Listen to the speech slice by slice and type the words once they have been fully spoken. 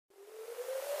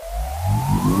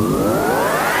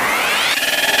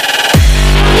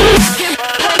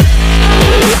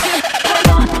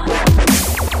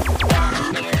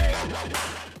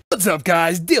What's up,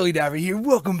 guys? DailyDiver here.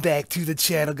 Welcome back to the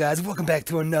channel, guys. Welcome back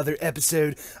to another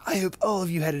episode. I hope all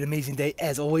of you had an amazing day,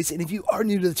 as always. And if you are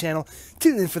new to the channel,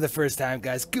 tune in for the first time,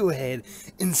 guys, go ahead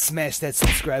and smash that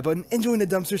subscribe button and join the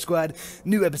Dumpster Squad.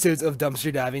 New episodes of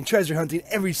dumpster diving, treasure hunting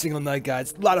every single night,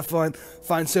 guys. A lot of fun.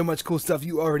 Find so much cool stuff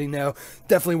you already know.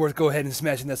 Definitely worth go ahead and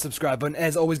smashing that subscribe button.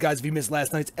 As always, guys, if you missed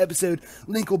last night's episode,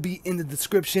 link will be in the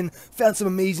description. Found some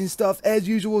amazing stuff, as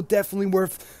usual. Definitely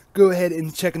worth go ahead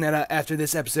and checking that out after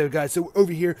this episode, guys. So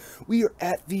over here, we are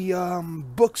at the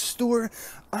bookstore.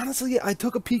 Honestly, I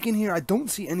took a peek in here. I don't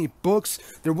see any books.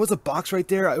 There was a box right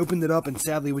there. I opened it up, and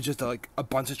sadly, it was just like a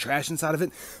bunch of trash inside of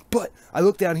it. But I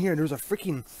looked down here, and there was a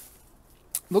freaking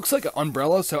looks like an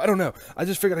umbrella, so I don't know. I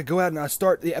just figured I'd go out and I'd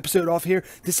start the episode off here.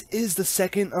 This is the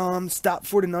second stop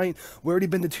for tonight. We've already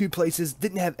been to two places.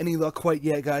 Didn't have any luck quite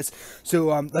yet, guys. So,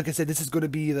 like I said, this is going to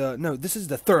be this is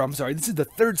the third, I'm sorry. This is the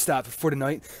third stop for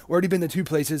tonight. We've already been to two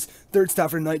places. Third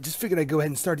stop for tonight. Just figured I'd go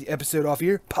ahead and start the episode off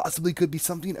here. Possibly could be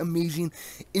something amazing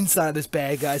inside of this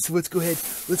bag, guys. So let's go ahead.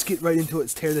 Let's get right into it.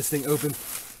 Let's tear this thing open.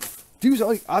 Dude,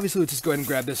 obviously, let's just go ahead and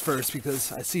grab this first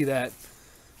because I see that.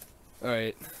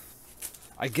 Alright.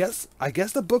 I guess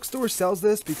the bookstore sells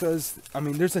this because, I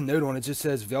mean, there's a note on it. It just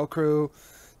says Velcro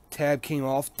tab came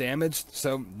off damaged.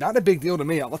 So, not a big deal to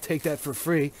me. I'll take that for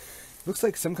free. Looks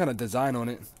like some kind of design on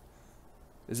it.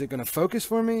 Is it going to focus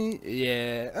for me?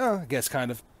 Yeah, I guess kind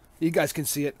of. You guys can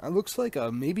see it. It looks like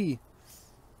maybe...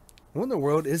 What in the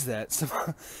world is that?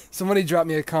 Somebody drop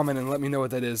me a comment and let me know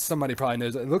what that is. Somebody probably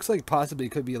knows. It looks like possibly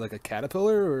it could be like a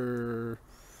caterpillar or...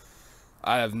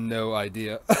 I have no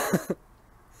idea.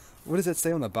 What does that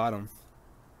say on the bottom?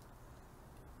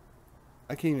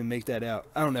 I can't even make that out.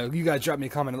 I don't know. You guys drop me a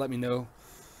comment and let me know.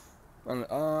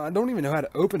 I don't even know how to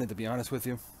open it, to be honest with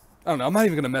you. I don't know. I'm not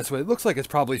even going to mess with it. It looks like it's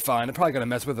probably fine. I'm probably going to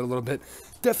mess with it a little bit.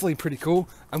 Definitely pretty cool.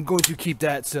 I'm going to keep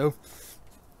that, so...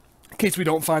 In case we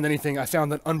don't find anything, I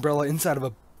found an umbrella inside of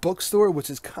a bookstore, which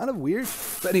is kind of weird.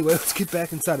 But anyway, let's get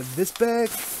back inside of this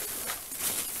bag.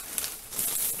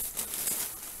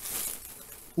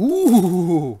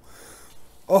 Ooh!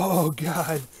 Oh,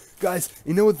 God. Guys,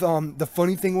 you know what the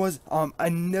funny thing was? I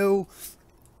know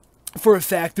for a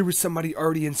fact there was somebody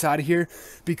already inside of here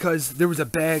because there was a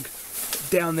bag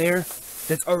down there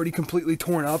that's already completely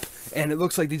torn up, and it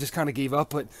looks like they just kind of gave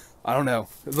up, but I don't know.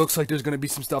 It looks like there's going to be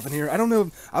some stuff in here. I don't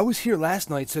know. I was here last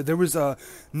night, so there was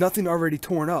nothing already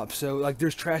torn up. So, like,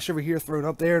 there's trash over here thrown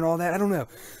up there and all that. I don't know.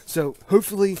 So,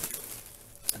 hopefully...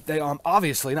 They,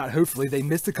 obviously, not hopefully, they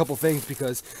missed a couple things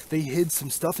because they hid some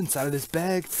stuff inside of this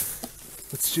bag.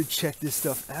 Let's check this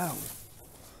stuff out.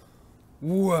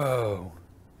 Whoa.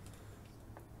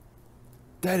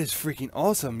 That is freaking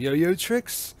awesome. Yo-yo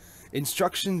tricks.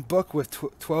 Instruction book with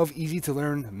 12 easy to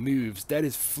learn moves. That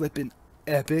is flippin'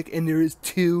 epic. And there is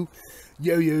 2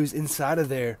 yo-yos inside of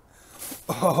there.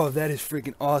 Oh, that is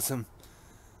freaking awesome.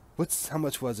 How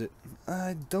much was it?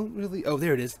 I don't really... Oh,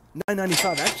 there it is.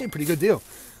 $9.95. Actually, a pretty good deal.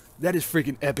 That is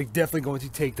freaking epic. Definitely going to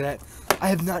take that. I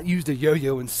have not used a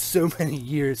yo-yo in so many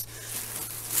years.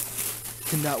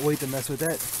 Cannot wait to mess with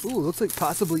that. Ooh, looks like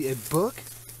possibly a book.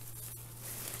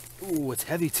 Ooh, it's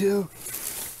heavy too.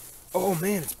 Oh,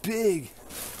 man, it's big.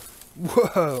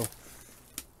 Whoa.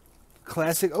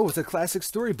 Classic. Oh, it's a classic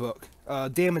storybook.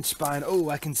 Damaged spine.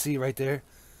 Oh, I can see right there.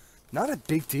 Not a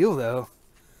big deal, though.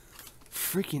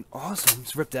 Freaking awesome.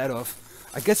 Let's rip that off.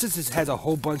 I guess this just has a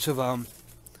whole bunch of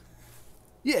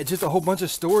yeah, just a whole bunch of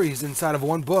stories inside of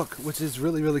one book, which is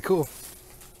really, really cool.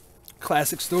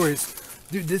 Classic stories.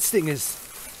 Dude, this thing is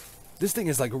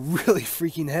like really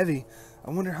freaking heavy.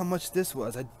 I wonder how much this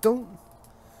was. I don't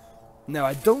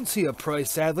see a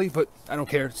price, sadly, but I don't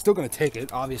care. Still gonna take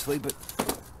it, obviously, but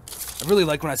I really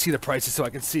like when I see the prices so I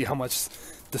can see how much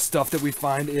the stuff that we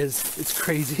find is. It's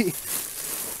crazy.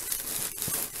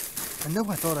 I know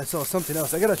I thought I saw something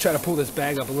else. I gotta try to pull this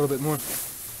bag up a little bit more.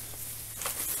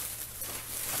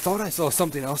 I thought I saw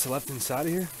something else left inside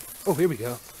of here. Oh, here we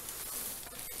go.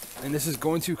 And this is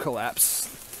going to collapse.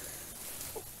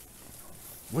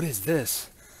 What is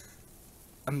this?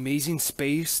 Amazing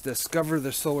space. Discover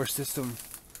the solar system.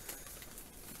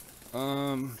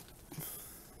 Oh.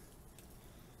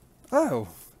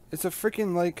 It's a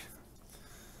freaking, like...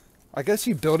 I guess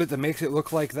you build it to make it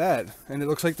look like that. And it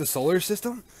looks like the solar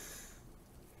system?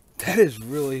 That is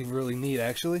really, really neat,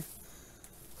 actually.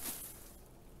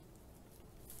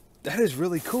 That is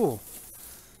really cool.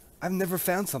 I've never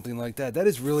found something like that. That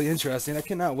is really interesting. I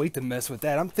cannot wait to mess with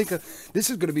that. I'm thinking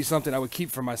this is going to be something I would keep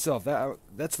for myself.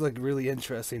 That's like really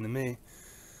interesting to me.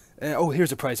 And, oh, here's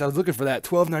the price. I was looking for that,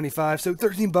 $12.95. So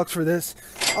 13 bucks for this.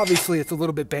 Obviously, it's a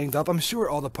little bit banged up. I'm sure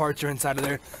all the parts are inside of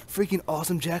there. Freaking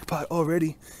awesome jackpot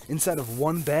already inside of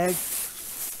one bag.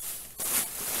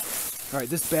 All right,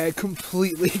 this bag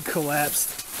completely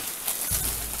collapsed.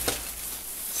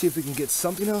 See if we can get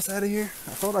something else out of here.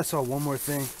 I thought I saw one more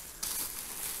thing.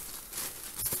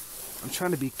 I'm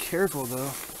trying to be careful though,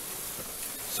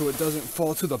 so it doesn't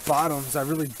fall to the bottom, because I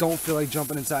really don't feel like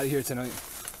jumping inside of here tonight.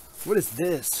 What is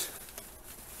this?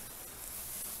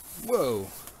 Whoa.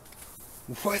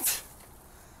 What?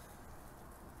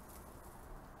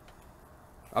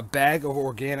 A bag of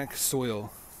organic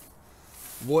soil.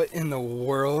 What in the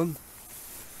world?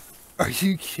 Are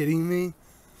you kidding me?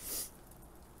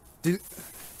 Dude,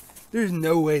 there's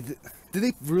no way. Do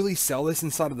they really sell this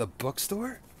inside of the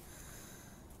bookstore?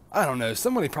 I don't know.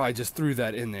 Somebody probably just threw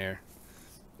that in there.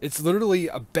 It's literally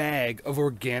a bag of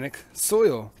organic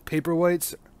soil.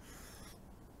 Paperweights.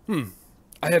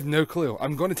 I have no clue.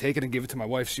 I'm going to take it and give it to my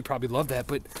wife. She probably loved that,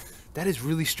 but that is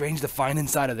really strange to find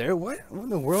inside of there. What in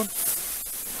the world?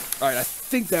 All right, I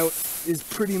think that is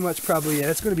pretty much probably it.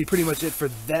 That's going to be pretty much it for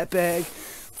that bag.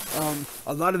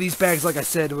 A lot of these bags, like I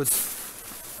said,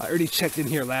 I already checked in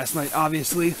here last night,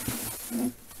 obviously.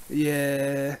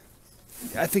 Yeah,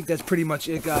 I think that's pretty much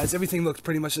it, guys. Everything looks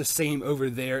pretty much the same over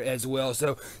there as well.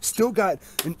 So still got,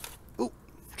 oh,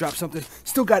 drop something.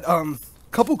 Still got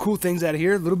couple cool things out of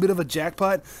here. A little bit of a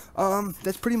jackpot.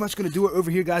 That's pretty much gonna do it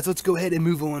over here, guys. Let's go ahead and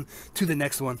move on to the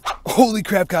next one. Holy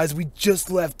crap, guys, we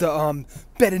just left the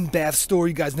bed and bath store.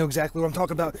 You guys know exactly what I'm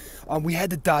talking about. We had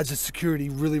to dodge the security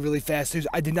really fast.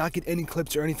 I did not get any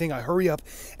clips or anything. I hurry up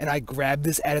and I grabbed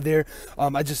this out of there.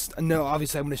 I just know,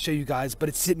 obviously I'm going to show you guys, but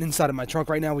it's sitting inside of my trunk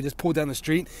right now. We just pulled down the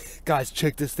street. Guys,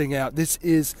 check this thing out. This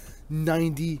is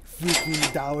 $90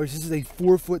 freaking. This is a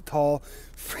 4-foot tall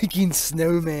freaking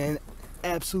snowman.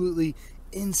 Absolutely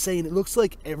insane. It looks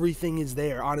like everything is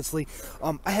there, honestly.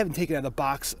 I haven't taken it out of the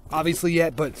box obviously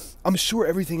yet, but I'm sure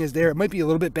everything is there. It might be a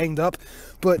little bit banged up,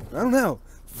 but I don't know.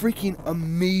 Freaking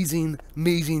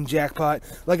amazing jackpot.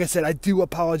 Like I said, I do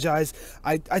apologize.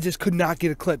 I just could not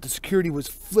get a clip. The security was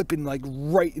flipping like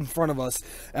right in front of us.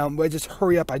 I just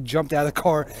hurry up. I jumped out of the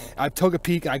car. I took a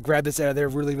peek. I grabbed this out of there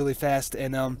really fast,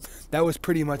 and that was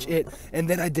pretty much it. And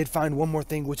then I did find one more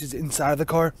thing, which is inside of the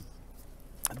car.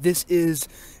 This is,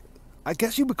 I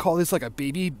guess you would call this like a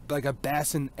baby, like a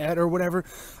bassinet or whatever.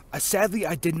 Sadly,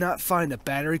 I did not find a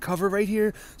battery cover right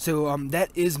here, so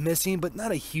that is missing, but not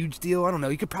a huge deal. I don't know,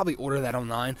 you could probably order that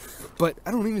online, but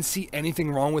I don't even see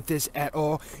anything wrong with this at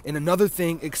all. And another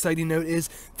thing, exciting note, is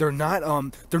they're not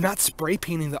spray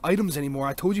painting the items anymore.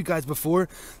 I told you guys before,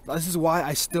 this is why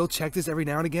I still check this every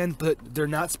now and again, but they're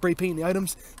not spray painting the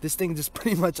items. This thing just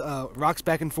pretty much rocks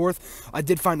back and forth. I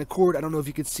did find the cord. I don't know if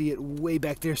you could see it way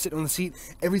back there sitting on the seat.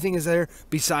 Everything is there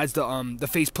besides the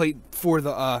faceplate for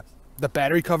the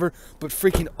battery cover, but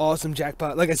freaking awesome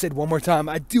jackpot. Like I said one more time,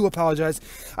 I do apologize.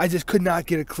 I just could not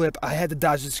get a clip. I had to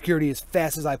dodge the security as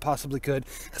fast as I possibly could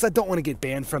because I don't want to get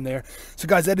banned from there. So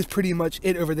guys, that is pretty much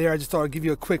it over there. I just thought I'd give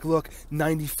you a quick look.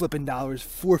 $90 flipping,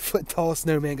 4-foot tall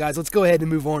snowman. Guys, let's go ahead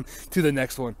and move on to the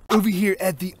next one. Over here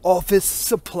at the office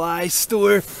supply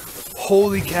store.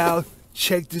 Holy cow,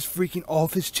 check this freaking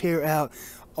office chair out.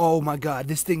 Oh my god,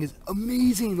 this thing is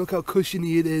amazing. Look how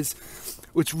cushiony it is.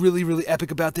 What's really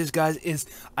epic about this, guys, is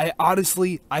I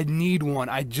need one.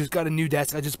 I just got a new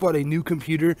desk. I just bought a new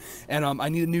computer, and I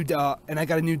need a new and I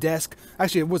got a new desk.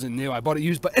 Actually, it wasn't new. I bought it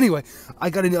used, but anyway, I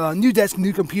got a new desk,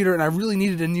 new computer, and I really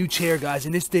needed a new chair, guys.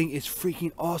 And this thing is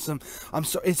freaking awesome. I'm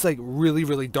sorry, it's like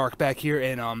really dark back here,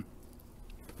 and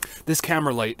this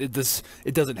camera light, it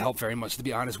doesn't help very much, to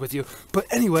be honest with you. But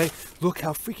anyway, look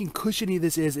how freaking cushiony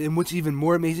this is, and what's even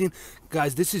more amazing,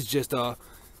 guys, this is just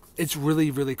it's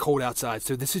really cold outside,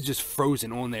 so this is just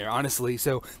frozen on there, honestly.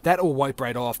 So that'll wipe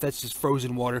right off. That's just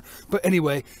frozen water. But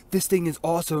anyway, this thing is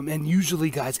awesome. And usually,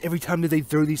 guys, every time that they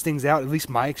throw these things out, at least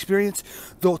my experience,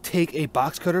 they'll take a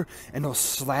box cutter and they'll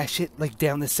slash it like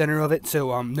down the center of it,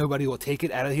 so nobody will take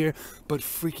it out of here. But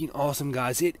freaking awesome,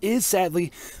 guys. It is,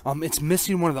 sadly, it's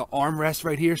missing one of the armrests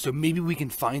right here, so maybe we can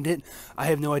find it. I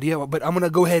have no idea, but I'm gonna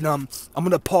go ahead and I'm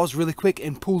gonna pause really quick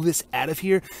and pull this out of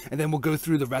here, and then we'll go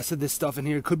through the rest of this stuff in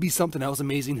here. It could be something else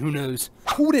amazing, who knows.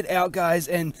 Pulled it out, guys,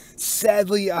 and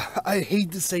sadly, I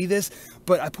hate to say this,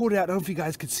 but I pulled it out. I don't know if you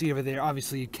guys could see over there.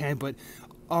 Obviously you can, but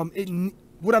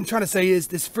what I'm trying to say is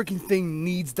this freaking thing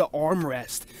needs the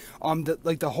armrest.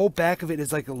 The whole back of it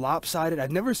is like lopsided.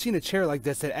 I've never seen a chair like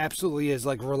this that absolutely is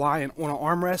like reliant on an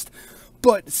armrest.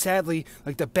 but sadly,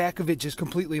 like, the back of it just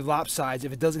completely lopsides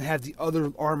if it doesn't have the other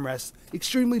armrest.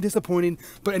 Extremely disappointing.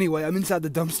 But anyway, I'm inside the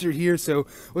dumpster here, so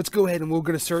let's go ahead and we're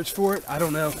going to search for it. I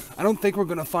don't know. I don't think we're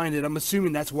going to find it. I'm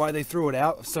assuming that's why they threw it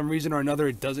out. For some reason or another,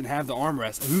 it doesn't have the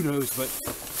armrest. Who knows?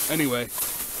 But anyway,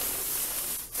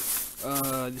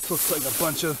 this looks like a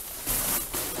bunch of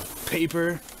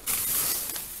paper.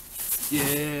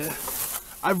 Yeah,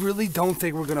 I really don't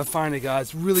think we're gonna find it,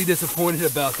 guys. Really disappointed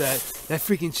about that. That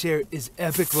freaking chair is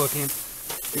epic looking,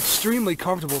 extremely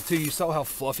comfortable too. You saw how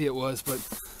fluffy it was, but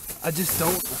I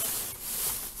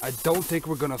don't think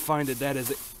we're gonna find it. That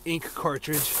is an ink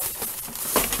cartridge.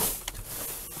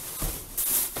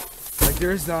 Like,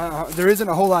 there isn't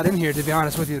a whole lot in here, to be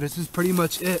honest with you. This is pretty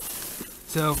much it.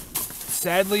 So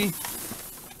sadly,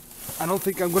 I don't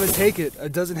think I'm going to take it.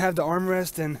 It doesn't have the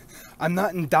armrest, and I'm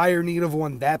not in dire need of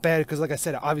one that bad, because like I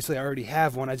said, obviously I already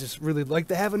have one. I just really like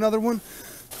to have another one,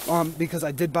 because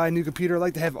I did buy a new computer. I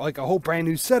like to have like a whole brand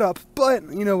new setup, but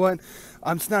you know what?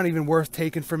 It's not even worth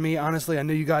taking for me, honestly. I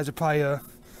know you guys are probably a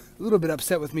little bit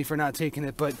upset with me for not taking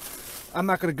it, but I'm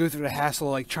not going to go through the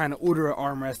hassle like trying to order an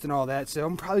armrest and all that, so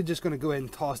I'm probably just going to go ahead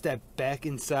and toss that back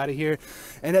inside of here.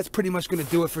 And that's pretty much going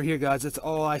to do it for here, guys. That's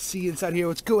all I see inside here.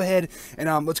 Let's go ahead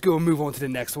and let's go and move on to the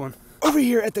next one. Over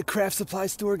here at the craft supply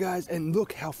store, guys, and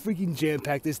look how freaking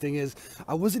jam-packed this thing is.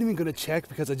 I wasn't even going to check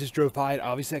because I just drove by it.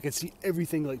 Obviously, I could see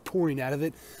everything like pouring out of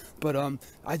it, but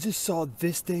I just saw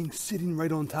this thing sitting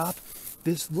right on top.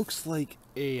 This looks like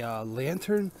a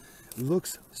lantern.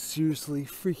 Looks seriously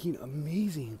freaking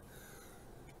amazing.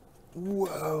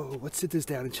 Whoa, let's sit this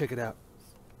down and check it out.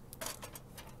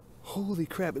 Holy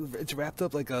crap, it's wrapped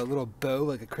up like a little bow,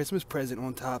 like a Christmas present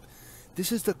on top.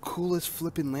 This is the coolest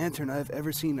flipping lantern I've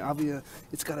ever seen. Obviously,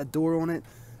 it's got a door on it.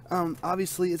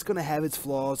 Obviously, it's going to have its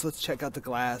flaws. Let's check out the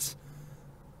glass.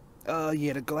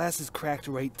 Yeah, the glass is cracked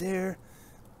right there.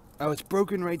 Oh, it's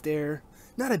broken right there.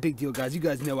 Not a big deal, guys. You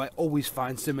guys know I always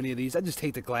find so many of these. I just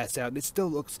take the glass out, and it still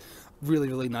looks really,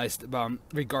 really nice,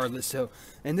 regardless. So,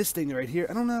 and this thing right here,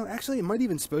 I don't know. Actually, it might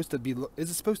even supposed to be.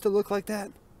 Is it supposed to look like that?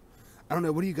 I don't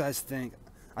know. What do you guys think?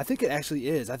 I think it actually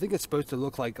is. I think it's supposed to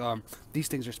look like these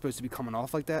things are supposed to be coming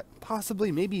off like that.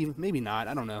 Possibly, maybe not.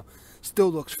 I don't know.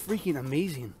 Still looks freaking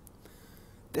amazing.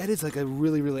 That is like a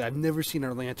really, really. I've never seen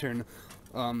our lantern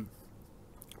kind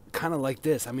of like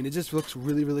this. I mean, it just looks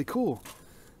really, really cool.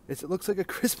 It looks like a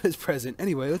Christmas present.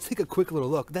 Anyway, let's take a quick little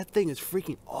look. That thing is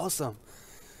freaking awesome.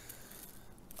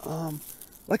 I'm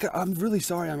really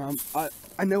sorry.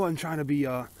 I know I'm trying to be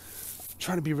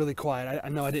really quiet. I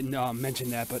know I didn't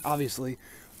mention that, but obviously,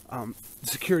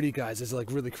 security, guys, is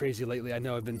like really crazy lately. I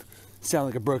know I've been sounding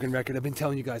like a broken record. I've been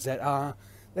telling you guys that.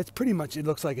 That's pretty much it.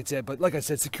 Looks like it's it. But like I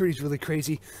said, security's really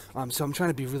crazy. So I'm trying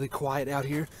to be really quiet out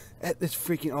here. It's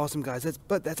freaking awesome, guys.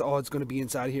 That's all it's going to be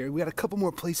inside here. We got a couple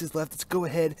more places left. Let's go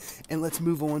ahead and let's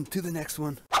move on to the next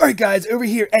one. All right, guys, over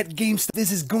here at GameStop,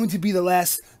 this is going to be the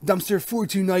last dumpster for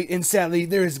tonight. And sadly,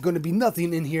 there is going to be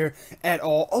nothing in here at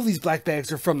all. All these black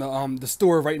bags are from the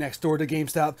store right next door to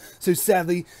GameStop. So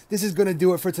sadly, this is going to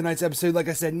do it for tonight's episode. Like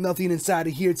I said, nothing inside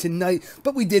of here tonight,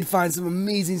 but we did find some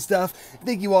amazing stuff.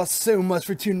 Thank you all so much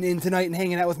for tuning in tonight and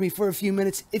hanging out with me for a few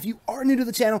minutes. If you are new to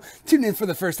the channel, tune in for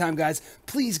the first time, guys,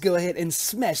 please go ahead and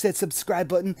smash that subscribe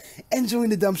button and join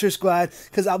the Dumpster Squad,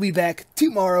 because I'll be back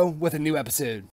tomorrow with a new episode.